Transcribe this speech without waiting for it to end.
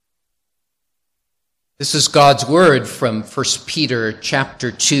This is God's word from 1 Peter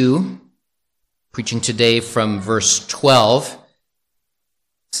chapter 2, preaching today from verse 12.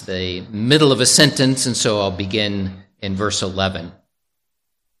 It's the middle of a sentence, and so I'll begin in verse 11.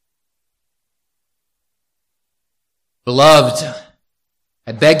 Beloved,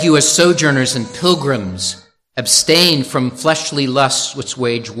 I beg you as sojourners and pilgrims, abstain from fleshly lusts which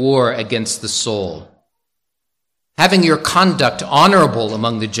wage war against the soul, having your conduct honorable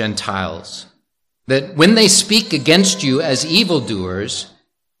among the Gentiles, that when they speak against you as evildoers,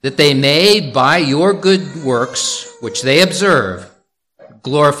 that they may, by your good works, which they observe,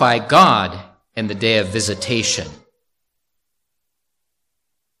 glorify God in the day of visitation.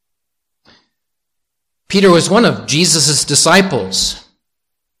 Peter was one of Jesus' disciples.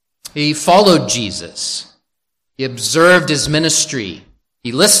 He followed Jesus. He observed his ministry.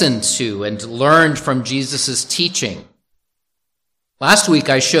 He listened to and learned from Jesus' teaching. Last week,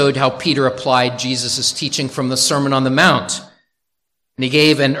 I showed how Peter applied Jesus' teaching from the Sermon on the Mount. And he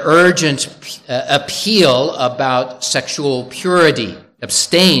gave an urgent appeal about sexual purity,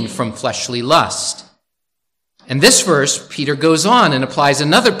 abstain from fleshly lust. In this verse, Peter goes on and applies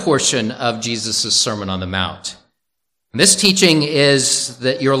another portion of Jesus' Sermon on the Mount. And this teaching is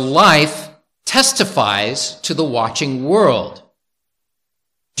that your life testifies to the watching world.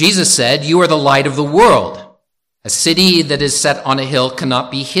 Jesus said, "You are the light of the world. A city that is set on a hill cannot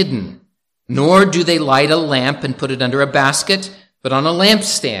be hidden, nor do they light a lamp and put it under a basket, but on a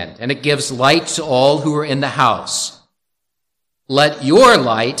lampstand, and it gives light to all who are in the house. Let your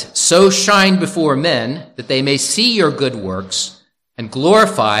light so shine before men that they may see your good works and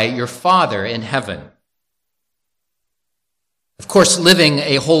glorify your Father in heaven." Of course, living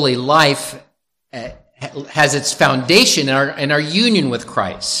a holy life has its foundation in our union with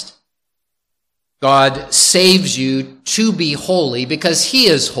Christ. God saves you to be holy because he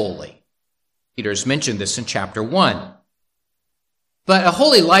is holy. Peter's mentioned this in chapter 1. But a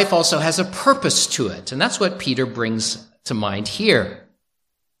holy life also has a purpose to it, and that's what Peter brings to mind here.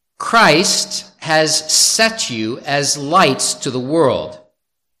 Christ has set you as lights to the world,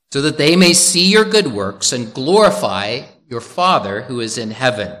 so that they may see your good works and glorify your Father who is in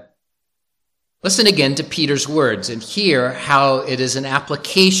heaven. Listen again to Peter's words and hear how it is an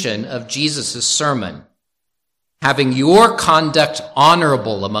application of Jesus' sermon. Having your conduct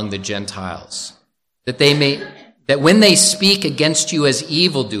honorable among the Gentiles, that when they speak against you as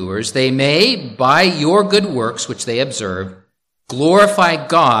evildoers, they may, by your good works which they observe, glorify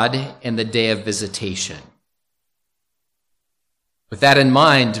God in the day of visitation. With that in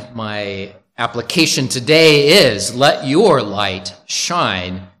mind, my application today is, let your light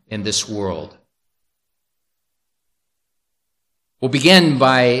shine in this world. We'll begin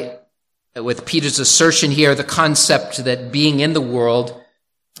with Peter's assertion here, the concept that being in the world,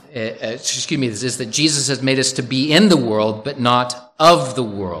 is that Jesus has made us to be in the world, but not of the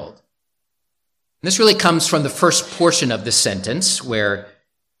world. And this really comes from the first portion of the sentence, where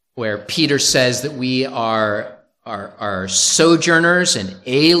Peter says that we are sojourners and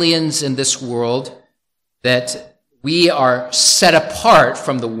aliens in this world, that we are set apart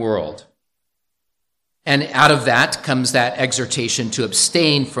from the world. And out of that comes that exhortation to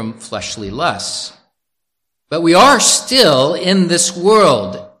abstain from fleshly lusts. But we are still in this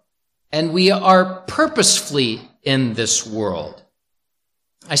world, and we are purposefully in this world.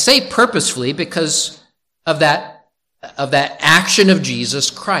 I say purposefully because of that action of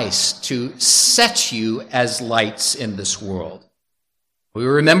Jesus Christ to set you as lights in this world. We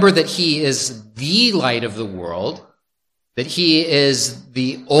remember that he is the light of the world, that he is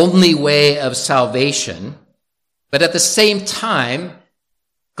the only way of salvation, but at the same time,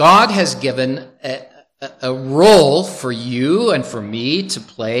 God has given a role for you and for me to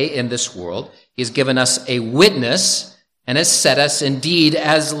play in this world. He's given us a witness and has set us indeed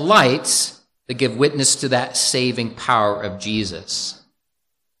as lights that give witness to that saving power of Jesus.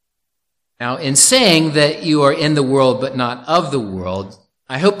 Now, in saying that you are in the world but not of the world,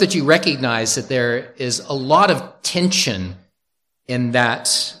 I hope that you recognize that there is a lot of tension in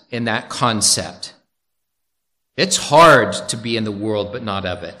that concept. It's hard to be in the world but not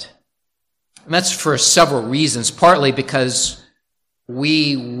of it. And that's for several reasons, partly because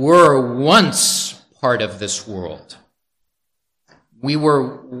we were once part of this world. We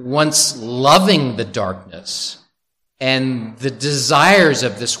were once loving the darkness, and the desires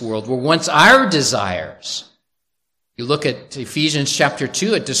of this world were once our desires. You look at Ephesians chapter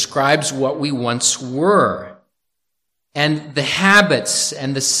 2, it describes what we once were. And the habits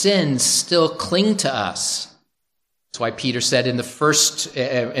and the sins still cling to us. That's why Peter said in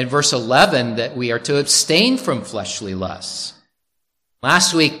verse 11 that we are to abstain from fleshly lusts.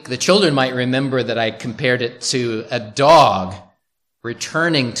 Last week, the children might remember that I compared it to a dog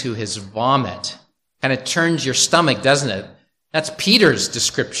returning to his vomit. Kind of turns your stomach, doesn't it? That's Peter's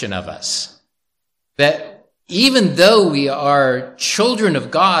description of us. That even though we are children of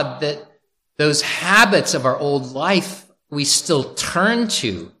God, that those habits of our old life we still turn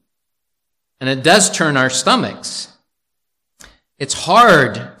to. And it does turn our stomachs. It's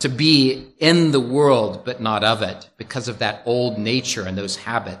hard to be in the world but not of it because of that old nature and those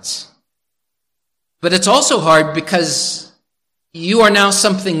habits. But it's also hard because you are now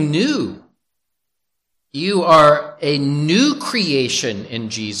something new. You are a new creation in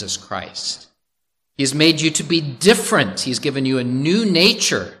Jesus Christ. He's made you to be different. He's given you a new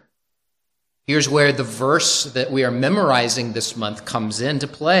nature. Here's where the verse that we are memorizing this month comes into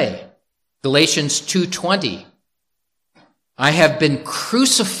play. Galatians 2:20. I have been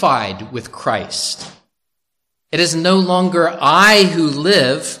crucified with Christ. It is no longer I who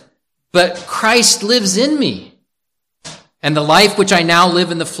live, but Christ lives in me. And the life which I now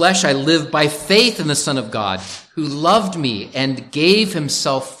live in the flesh, I live by faith in the Son of God, who loved me and gave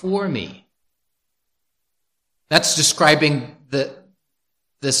himself for me. That's describing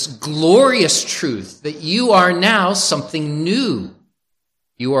this glorious truth that you are now something new.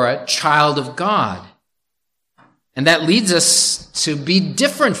 You are a child of God. And that leads us to be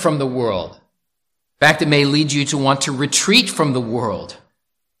different from the world. In fact, it may lead you to want to retreat from the world,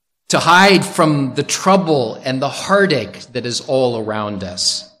 to hide from the trouble and the heartache that is all around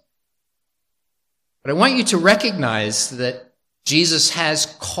us. But I want you to recognize that Jesus has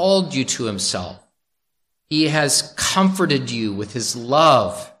called you to himself. He has comforted you with his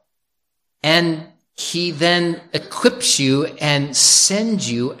love, and he then equips you and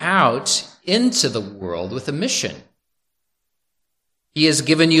sends you out into the world with a mission. He has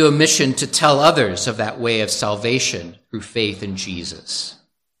given you a mission to tell others of that way of salvation through faith in Jesus.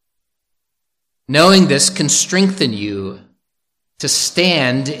 Knowing this can strengthen you to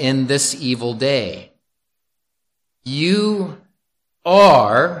stand in this evil day. You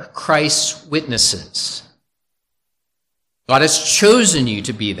are Christ's witnesses. God has chosen you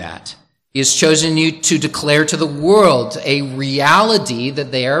to be that. He has chosen you to declare to the world a reality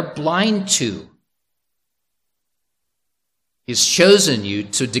that they are blind to. He has chosen you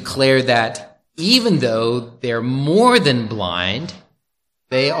to declare that even though they're more than blind,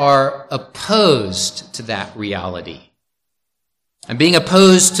 they are opposed to that reality. And being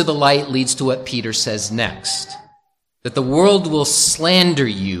opposed to the light leads to what Peter says next, that the world will slander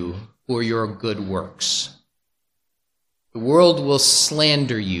you for your good works. The world will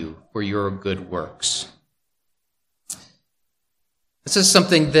slander you for your good works. This is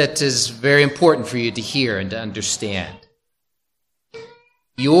something that is very important for you to hear and to understand.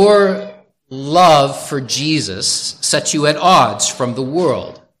 Your love for Jesus sets you at odds from the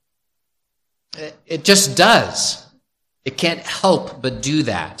world. It just does. It can't help but do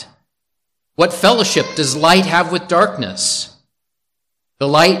that. What fellowship does light have with darkness? The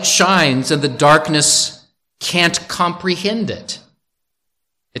light shines and the darkness can't comprehend it.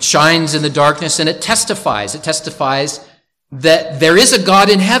 It shines in the darkness and it testifies. It testifies that there is a God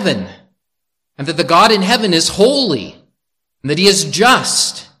in heaven and that the God in heaven is holy and that he is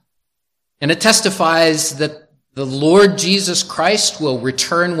just. And it testifies that the Lord Jesus Christ will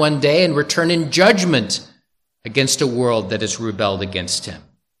return one day and return in judgment against a world that has rebelled against him.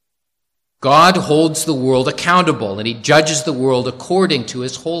 God holds the world accountable and he judges the world according to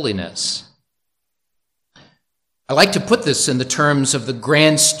his holiness. I like to put this in the terms of the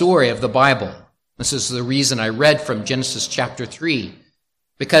grand story of the Bible. This is the reason I read from Genesis chapter 3,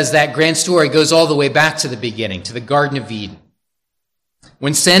 because that grand story goes all the way back to the beginning, to the Garden of Eden.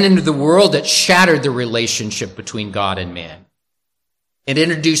 When sin entered the world, it shattered the relationship between God and man. It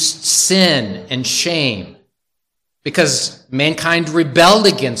introduced sin and shame because mankind rebelled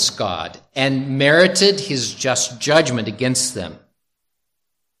against God and merited his just judgment against them.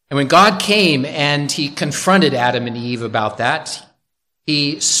 And when God came and he confronted Adam and Eve about that,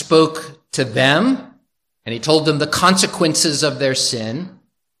 he spoke to them and he told them the consequences of their sin,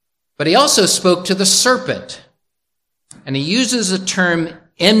 but he also spoke to the serpent. And he uses the term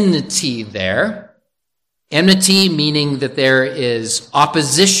enmity there. Enmity meaning that there is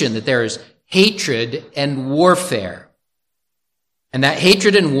opposition, that there is hatred and warfare. And that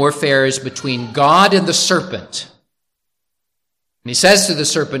hatred and warfare is between God and the serpent. And he says to the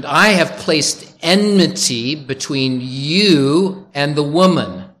serpent, I have placed enmity between you and the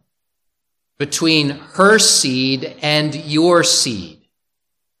woman, between her seed and your seed.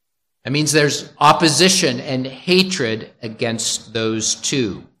 That means there's opposition and hatred against those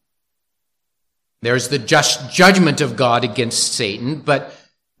two. There's the just judgment of God against Satan, but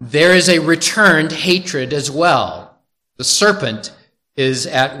there is a returned hatred as well. The serpent is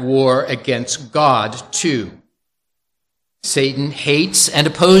at war against God too. Satan hates and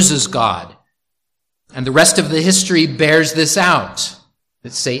opposes God. And the rest of the history bears this out,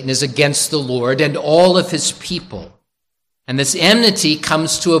 that Satan is against the Lord and all of his people. And this enmity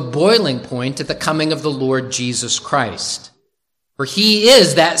comes to a boiling point at the coming of the Lord Jesus Christ. For he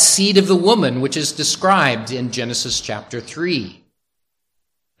is that seed of the woman which is described in Genesis chapter 3.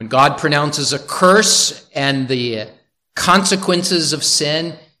 When God pronounces a curse and the consequences of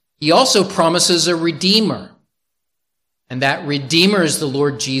sin, he also promises a redeemer. And that redeemer is the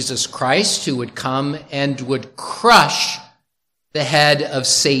Lord Jesus Christ, who would come and would crush the head of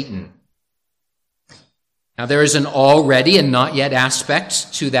Satan. Now, there is an already and not yet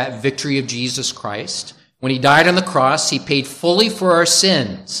aspect to that victory of Jesus Christ. When he died on the cross, he paid fully for our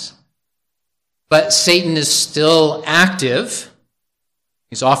sins. But Satan is still active.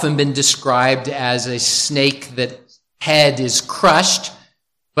 He's often been described as a snake that head is crushed,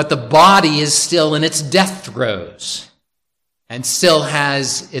 but the body is still in its death throes and still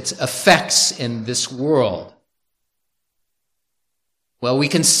has its effects in this world. Well, we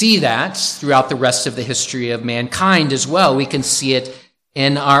can see that throughout the rest of the history of mankind as well. We can see it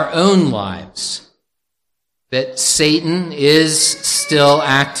in our own lives, that Satan is still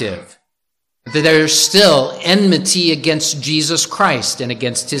active, that there's still enmity against Jesus Christ and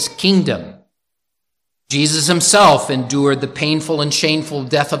against his kingdom. Jesus himself endured the painful and shameful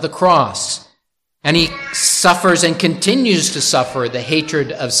death of the cross, and he suffers and continues to suffer the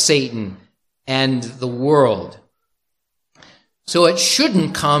hatred of Satan and the world. So it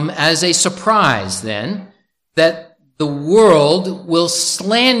shouldn't come as a surprise, then, that the world will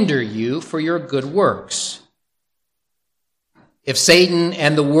slander you for your good works. If Satan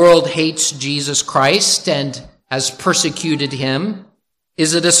and the world hates Jesus Christ and has persecuted him,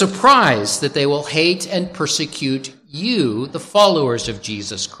 is it a surprise that they will hate and persecute you, the followers of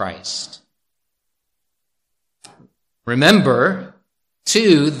Jesus Christ? Remember,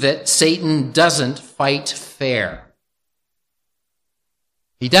 too, that Satan doesn't fight fair.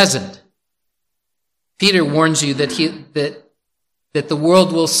 He doesn't. Peter warns you that the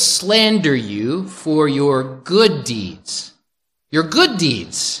world will slander you for your good deeds. Your good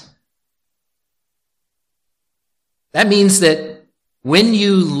deeds. That means that when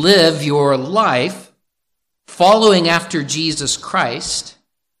you live your life following after Jesus Christ,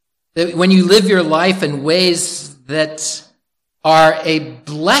 that when you live your life in ways that are a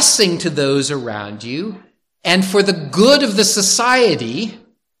blessing to those around you and for the good of the society,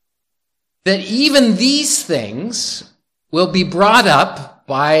 that even these things will be brought up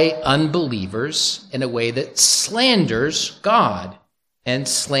by unbelievers in a way that slanders God and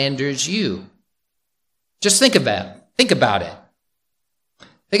slanders you. Just think about it.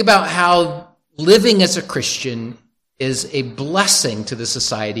 Think about how living as a Christian is a blessing to the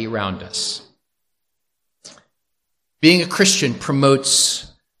society around us. Being a Christian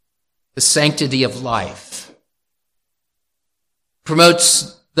promotes the sanctity of life,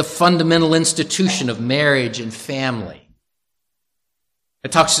 promotes the fundamental institution of marriage and family.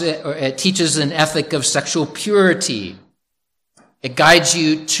 It teaches an ethic of sexual purity. It guides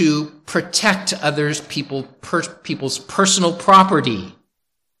you to protect people's personal property.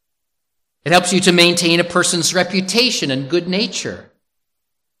 It helps you to maintain a person's reputation and good nature.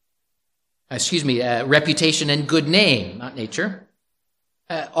 Reputation and good name, not nature.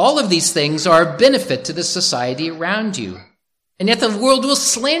 All of these things are a benefit to the society around you. And yet the world will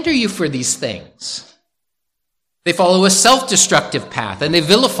slander you for these things. They follow a self-destructive path, and they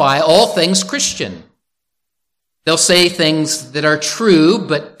vilify all things Christian. They'll say things that are true,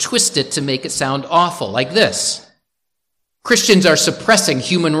 but twist it to make it sound awful, like this. Christians are suppressing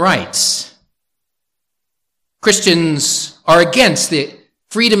human rights. Christians are against the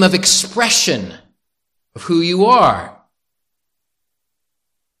freedom of expression of who you are.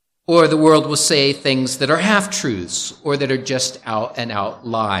 Or the world will say things that are half-truths or that are just out-and-out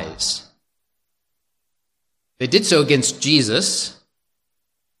lies. They did so against Jesus,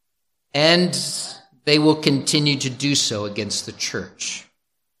 and they will continue to do so against the church.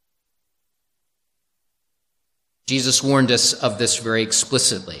 Jesus warned us of this very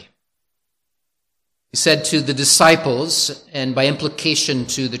explicitly. He said to the disciples, and by implication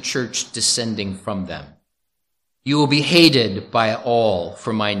to the church descending from them, "You will be hated by all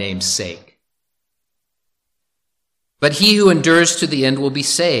for my name's sake. But he who endures to the end will be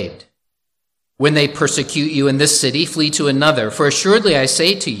saved. When they persecute you in this city, flee to another. For assuredly I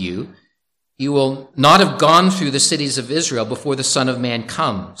say to you, you will not have gone through the cities of Israel before the Son of Man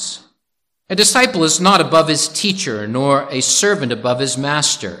comes. A disciple is not above his teacher, nor a servant above his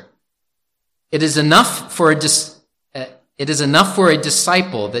master. It is enough for a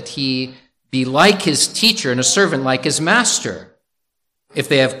disciple that he be like his teacher and a servant like his master. If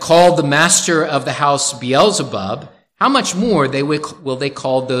they have called the master of the house Beelzebub, how much more will they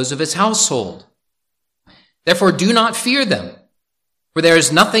call those of his household? Therefore do not fear them, for there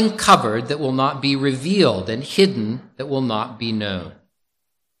is nothing covered that will not be revealed, and hidden that will not be known.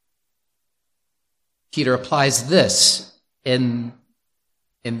 Peter applies this in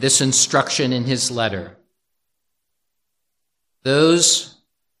this instruction in his letter. Those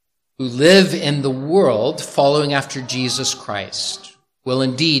who live in the world following after Jesus Christ will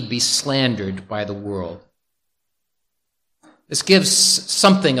indeed be slandered by the world. This gives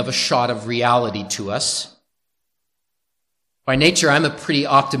something of a shot of reality to us. By nature, I'm a pretty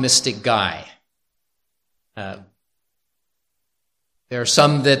optimistic guy. There are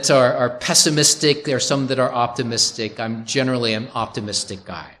some that are pessimistic. There are some that are optimistic. I'm generally an optimistic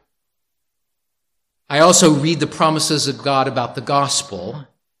guy. I also read the promises of God about the gospel,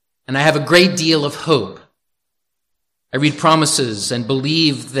 and I have a great deal of hope. I read promises and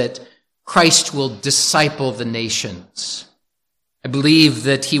believe that Christ will disciple the nations. I believe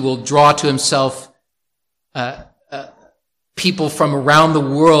that he will draw to himself people from around the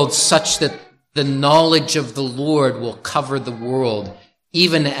world such that the knowledge of the Lord will cover the world,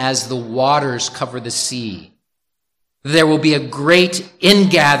 even as the waters cover the sea. There will be a great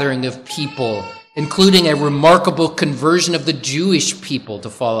ingathering of people, including a remarkable conversion of the Jewish people to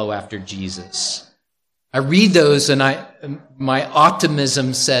follow after Jesus. I read those and my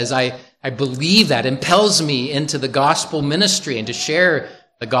optimism says I believe that, impels me into the gospel ministry and to share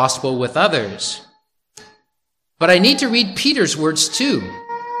the gospel with others. But I need to read Peter's words too,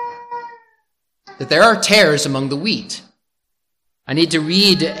 that there are tares among the wheat. I need to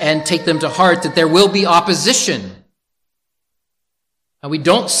read and take them to heart that there will be opposition. And we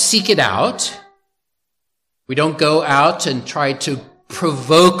don't seek it out. We don't go out and try to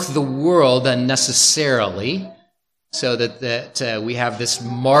provoke the world unnecessarily so that we have this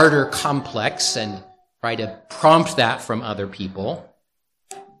martyr complex and try to prompt that from other people.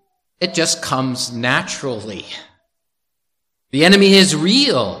 It just comes naturally. The enemy is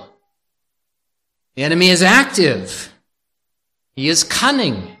real. The enemy is active. He is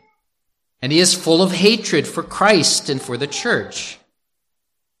cunning. And he is full of hatred for Christ and for the church.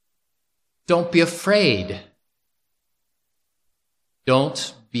 Don't be afraid.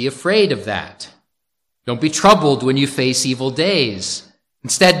 Don't be afraid of that. Don't be troubled when you face evil days.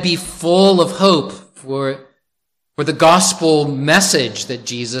 Instead, be full of hope for the gospel message that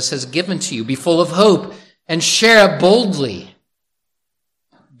Jesus has given to you. Be full of hope and share it boldly.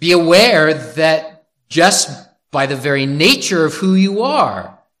 Be aware that just by the very nature of who you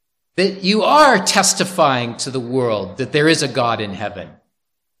are, that you are testifying to the world that there is a God in heaven,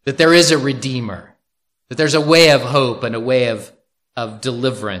 that there is a Redeemer, that there's a way of hope and a way of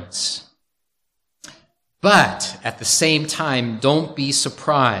deliverance. But at the same time, don't be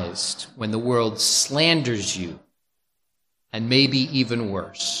surprised when the world slanders you, and maybe even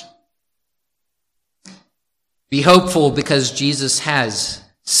worse. Be hopeful because Jesus has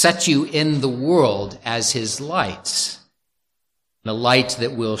set you in the world as his lights, a light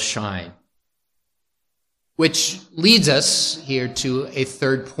that will shine. Which leads us here to a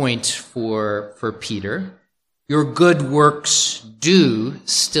third point for Peter. Your good works do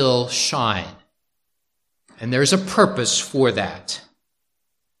still shine. And there's a purpose for that.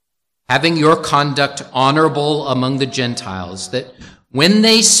 Having your conduct honorable among the Gentiles, that when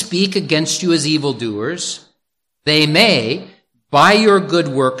they speak against you as evildoers, they may, by your good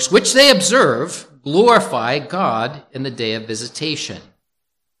works, which they observe, glorify God in the day of visitation.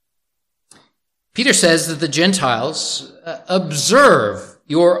 Peter says that the Gentiles observe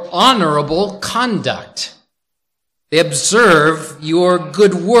your honorable conduct. They observe your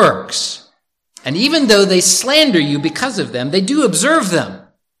good works. And even though they slander you because of them, they do observe them.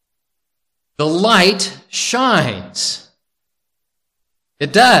 The light shines.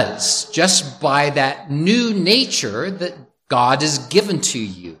 It does, just by that new nature that God has given to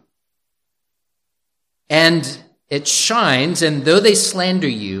you. And it shines, and though they slander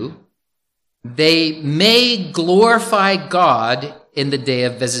you, they may glorify God in the day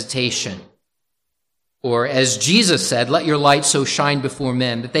of visitation. Or as Jesus said, let your light so shine before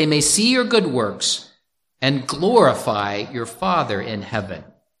men that they may see your good works and glorify your Father in heaven.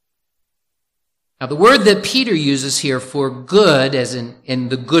 Now, the word that Peter uses here for good, as in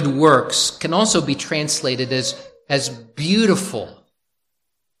the good works, can also be translated as beautiful.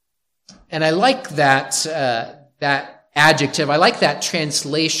 And I like that adjective. I like that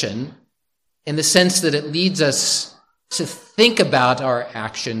translation in the sense that it leads us to think about our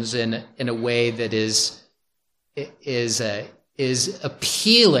actions in a way that is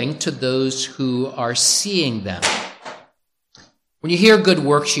appealing to those who are seeing them. When you hear good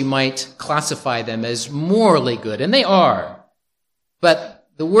works, you might classify them as morally good, and they are. But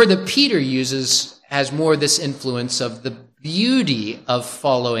the word that Peter uses has more this influence of the beauty of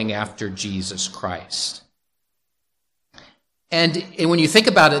following after Jesus Christ. And when you think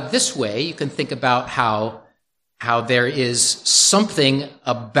about it this way, you can think about how there is something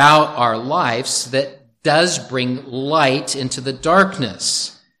about our lives that does bring light into the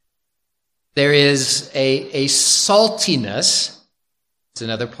darkness. There is a saltiness. It's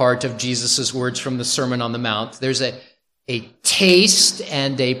another part of Jesus' words from the Sermon on the Mount. There's a taste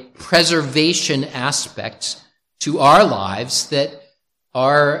and a preservation aspect to our lives that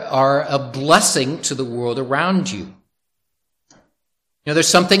are a blessing to the world around you. There's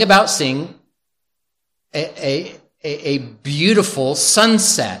something about seeing a beautiful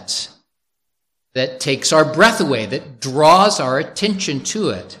sunset that takes our breath away, that draws our attention to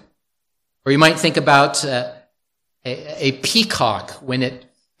it. Or you might think about a peacock when it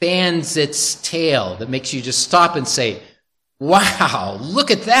fans its tail, that makes you just stop and say, wow,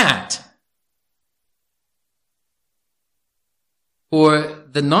 look at that. For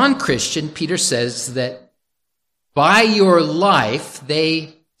the non-Christian, Peter says that by your life,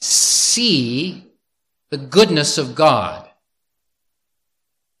 they see the goodness of God.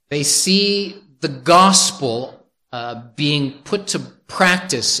 They see the gospel being put to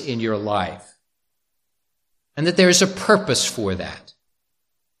practice in your life. And that there is a purpose for that.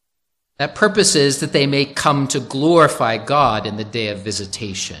 That purpose is that they may come to glorify God in the day of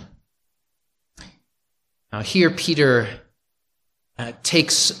visitation. Now here Peter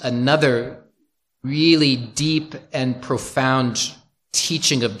takes another really deep and profound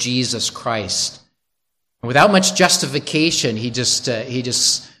teaching of Jesus Christ. And without much justification, he just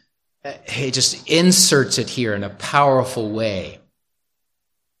inserts it here in a powerful way.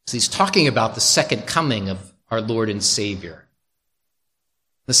 So he's talking about the second coming of our Lord and Savior.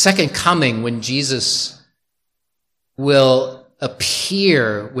 The second coming when Jesus will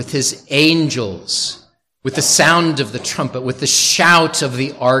appear with his angels, with the sound of the trumpet, with the shout of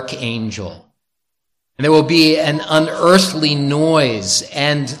the archangel. And there will be an unearthly noise,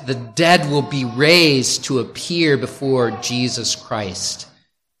 and the dead will be raised to appear before Jesus Christ.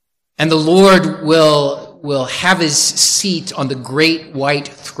 And the Lord will have his seat on the great white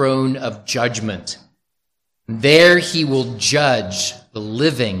throne of judgment. There he will judge the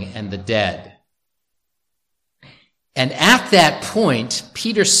living and the dead. And at that point,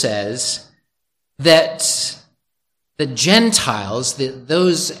 Peter says that the Gentiles,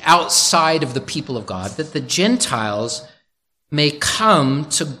 those outside of the people of God, that the Gentiles may come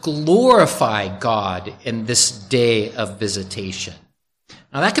to glorify God in this day of visitation.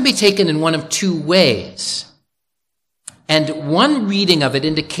 Now that can be taken in one of two ways. And one reading of it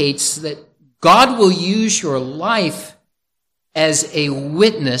indicates that God will use your life as a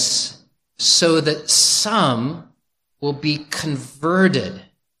witness so that some will be converted.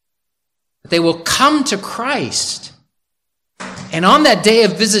 They will come to Christ. And on that day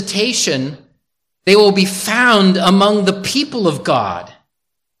of visitation, they will be found among the people of God.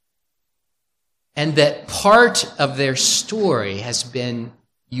 And that part of their story has been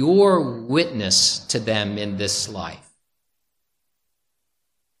your witness to them in this life.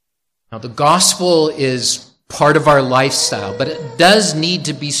 Now, the gospel is part of our lifestyle, but it does need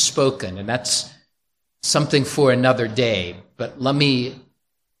to be spoken, and that's something for another day. But let me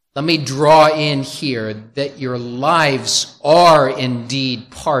draw in here that your lives are indeed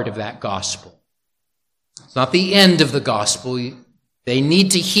part of that gospel. It's not the end of the gospel. They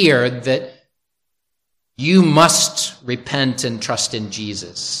need to hear that you must repent and trust in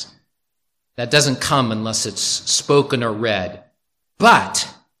Jesus. That doesn't come unless it's spoken or read.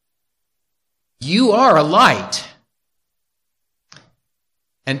 But you are a light.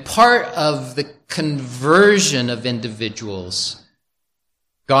 And part of the conversion of individuals,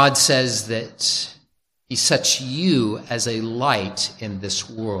 God says that he sets you as a light in this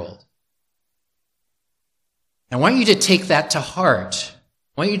world. I want you to take that to heart.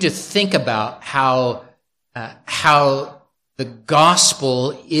 I want you to think about how the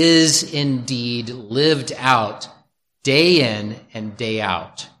gospel is indeed lived out day in and day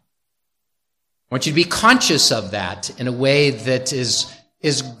out. I want you to be conscious of that in a way that is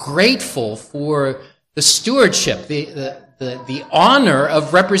grateful for the stewardship, the honor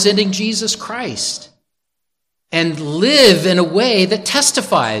of representing Jesus Christ, and live in a way that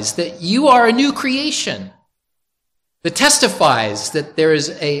testifies that you are a new creation, that testifies that there is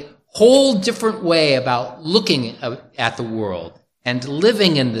a whole different way about looking at the world and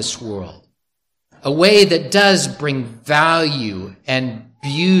living in this world, a way that does bring value and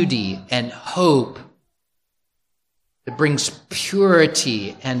beauty and hope, that brings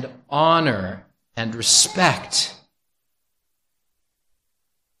purity and honor and respect.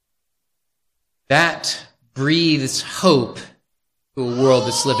 That breathes hope to a world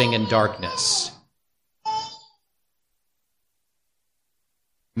that's living in darkness.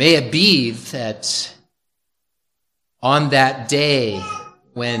 May it be that on that day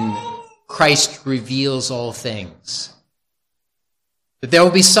when Christ reveals all things, that there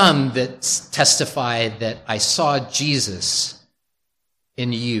will be some that testify that I saw Jesus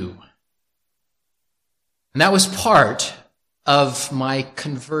in you. And that was part of my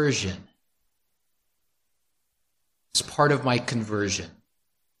conversion. It's part of my conversion.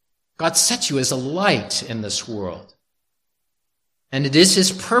 God set you as a light in this world. And it is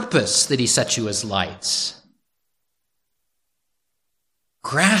his purpose that he set you as lights.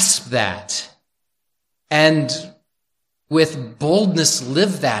 Grasp that and with boldness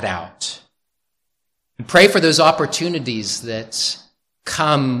live that out. And pray for those opportunities that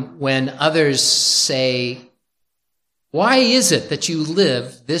come when others say, why is it that you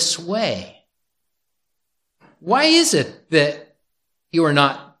live this way? Why is it that you are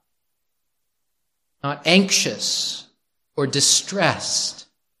not anxious or distressed?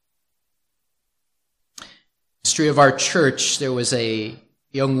 In the history of our church, there was a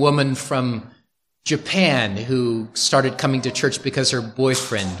young woman from Japan who started coming to church because her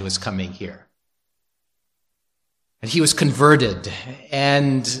boyfriend was coming here. And he was converted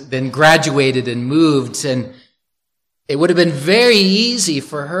and then graduated and moved, and it would have been very easy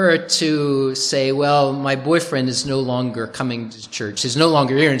for her to say, well, my boyfriend is no longer coming to church. He's no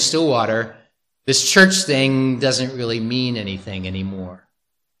longer here in Stillwater. This church thing doesn't really mean anything anymore.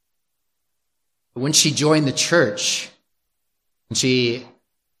 But when she joined the church, and she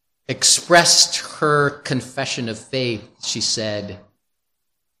expressed her confession of faith, she said,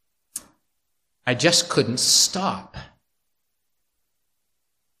 I just couldn't stop.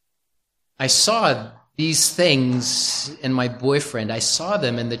 I saw these things in my boyfriend. I saw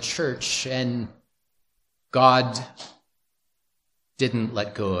them in the church, and God didn't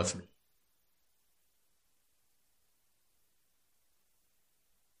let go of me.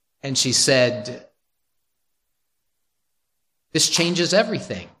 And she said, this changes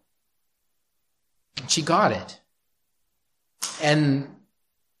everything. And she got it. And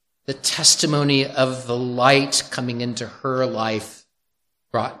the testimony of the light coming into her life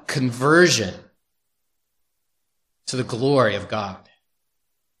brought conversion to the glory of God.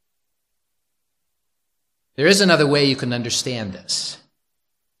 There is another way you can understand this.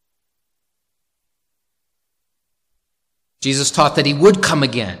 Jesus taught that he would come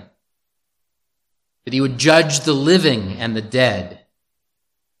again, that he would judge the living and the dead.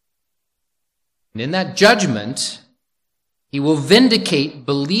 And in that judgment, he will vindicate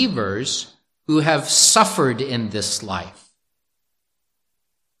believers who have suffered in this life.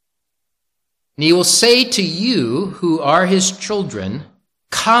 And he will say to you who are his children,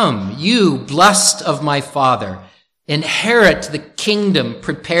 come, you blessed of my Father, inherit the kingdom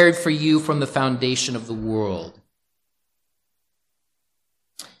prepared for you from the foundation of the world.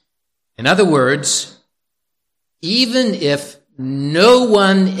 In other words, even if no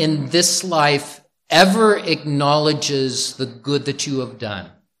one in this life ever acknowledges the good that you have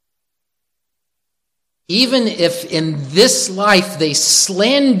done, even if in this life they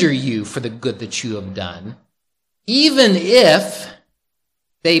slander you for the good that you have done, even if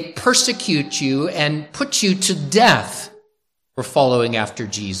they persecute you and put you to death for following after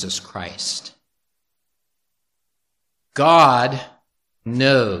Jesus Christ, God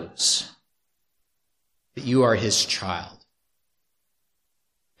knows that you are his child.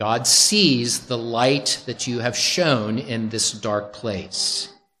 God sees the light that you have shown in this dark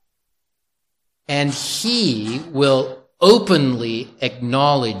place. And he will openly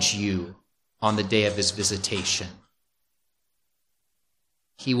acknowledge you on the day of his visitation.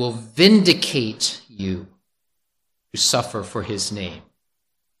 He will vindicate you who suffer for his name.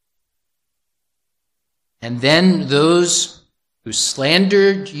 And then those who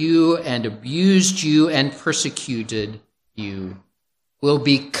slandered you and abused you and persecuted you will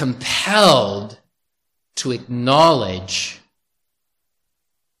be compelled to acknowledge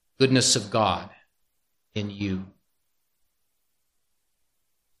the goodness of God in you.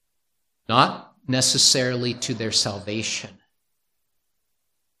 Not necessarily to their salvation.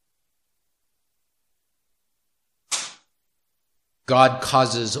 God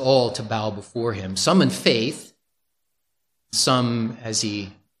causes all to bow before him, some in faith, some, as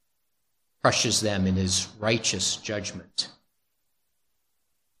he crushes them in his righteous judgment.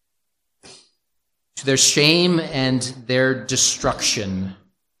 To their shame and their destruction,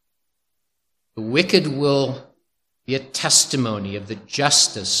 the wicked will be a testimony of the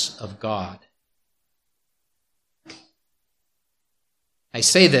justice of God. I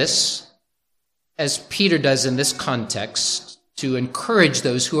say this, as Peter does in this context, to encourage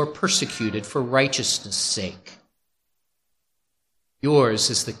those who are persecuted for righteousness' sake. Yours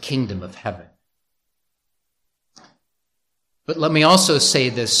is the kingdom of heaven. But let me also say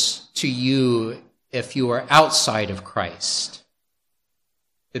this to you if you are outside of Christ,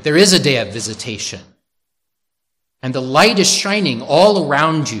 that there is a day of visitation, and the light is shining all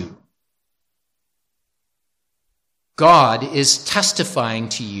around you. God is testifying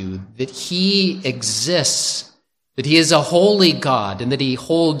to you that he exists, that he is a holy God, and that he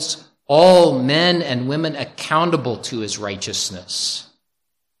holds all men and women accountable to his righteousness.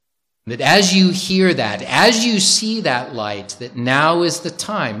 That as you hear that, as you see that light, that now is the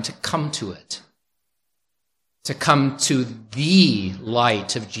time to come to it, to come to the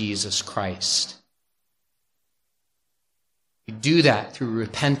light of Jesus Christ. You do that through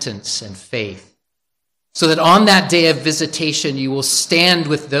repentance and faith, so that on that day of visitation you will stand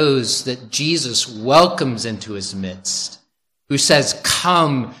with those that Jesus welcomes into his midst, who says,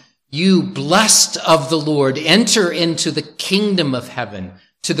 "Come, you blessed of the Lord, enter into the kingdom of heaven,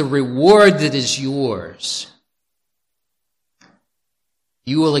 to the reward that is yours.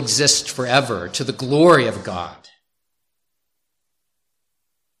 You will exist forever to the glory of God."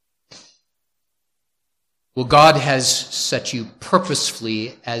 Well, God has set you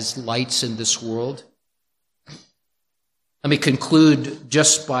purposefully as lights in this world. Let me conclude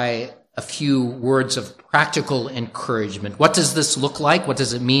just by a few words of practical encouragement. What does this look like? What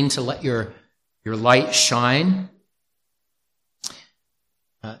does it mean to let your light shine?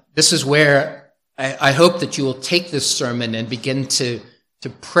 This is where I hope that you will take this sermon and begin to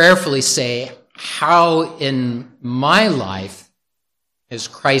prayerfully say, how in my life is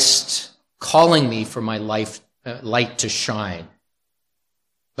Christ calling me for my light to shine?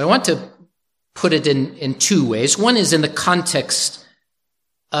 But I want to put it in two ways. One is in the context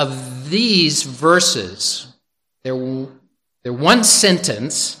of these verses. They're one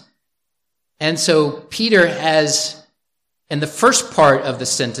sentence, and so Peter has, in the first part of the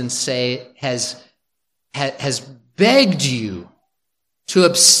sentence, has begged you to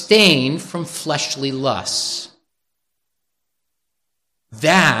abstain from fleshly lusts.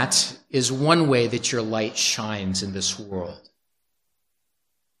 That is one way that your light shines in this world.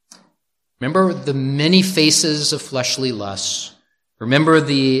 Remember the many faces of fleshly lusts. Remember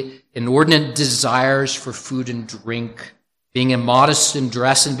the inordinate desires for food and drink, being immodest in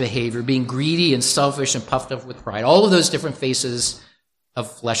dress and behavior, being greedy and selfish and puffed up with pride. All of those different faces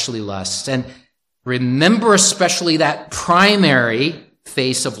of fleshly lusts. And remember especially that primary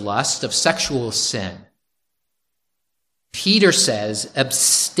face of lust, of sexual sin. Peter says,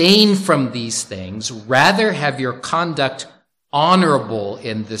 abstain from these things, rather have your conduct honorable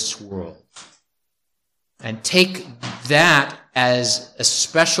in this world. And take that as a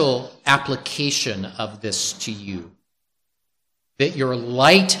special application of this to you. That your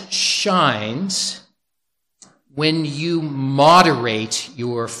light shines when you moderate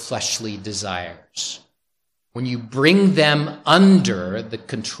your fleshly desires, when you bring them under the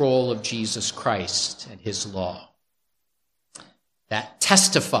control of Jesus Christ and his law. That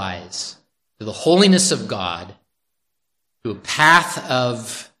testifies to the holiness of God, to a path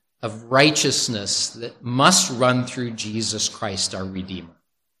of righteousness that must run through Jesus Christ, our Redeemer.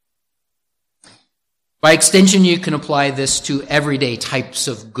 By extension, you can apply this to everyday types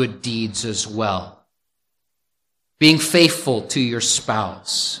of good deeds as well. Being faithful to your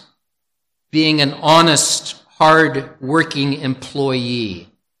spouse, being an honest, hard-working employee,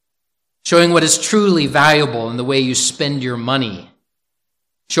 showing what is truly valuable in the way you spend your money,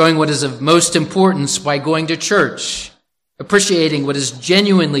 showing what is of most importance by going to church, appreciating what is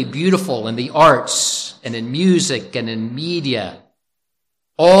genuinely beautiful in the arts and in music and in media.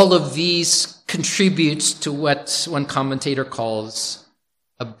 All of these contributes to what one commentator calls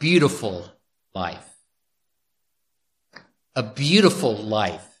a beautiful life. A beautiful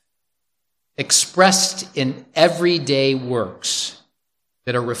life expressed in everyday works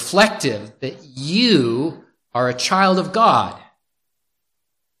that are reflective that you are a child of God.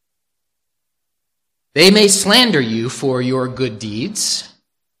 They may slander you for your good deeds,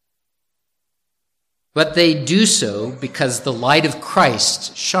 but they do so because the light of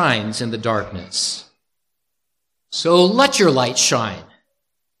Christ shines in the darkness. So let your light shine,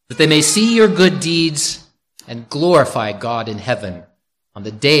 that they may see your good deeds and glorify God in heaven on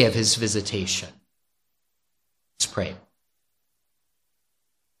the day of his visitation. Let's pray.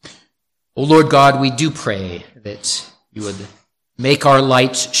 O Lord God, we do pray that you would make our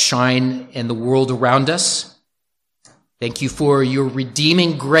light shine in the world around us. Thank you for your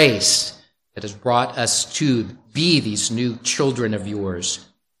redeeming grace that has brought us to be these new children of yours.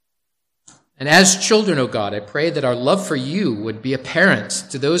 And as children, O God, I pray that our love for you would be apparent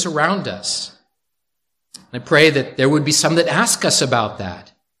to those around us. I pray that there would be some that ask us about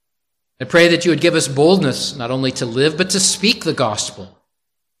that. I pray that you would give us boldness not only to live, but to speak the gospel,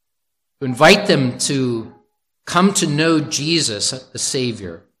 to invite them to come to know Jesus, the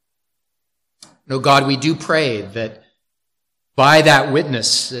Savior. And, oh God, we do pray that by that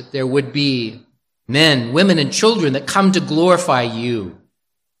witness, that there would be men, women, and children that come to glorify you,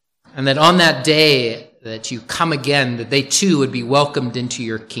 and that on that day that you come again, that they too would be welcomed into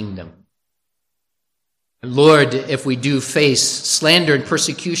your kingdom. And Lord, if we do face slander and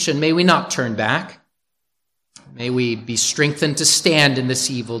persecution, may we not turn back. May we be strengthened to stand in this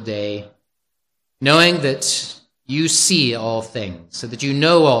evil day, knowing that you see all things, so that you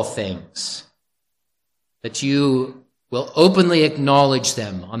know all things, that you will openly acknowledge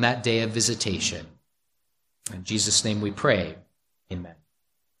them on that day of visitation. In Jesus' name we pray. Amen.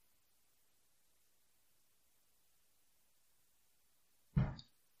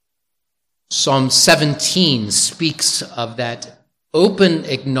 Psalm 17 speaks of that open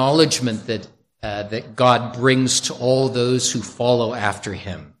acknowledgement that God brings to all those who follow after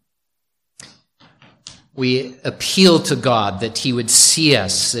him. We appeal to God that he would see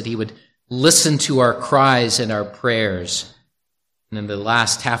us, that he would listen to our cries and our prayers. And in the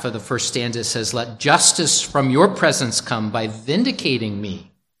last half of the first stanza it says, "Let justice from your presence come by vindicating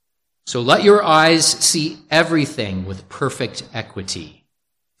me. So let your eyes see everything with perfect equity."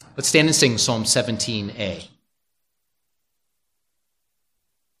 Let's stand and sing Psalm 17a.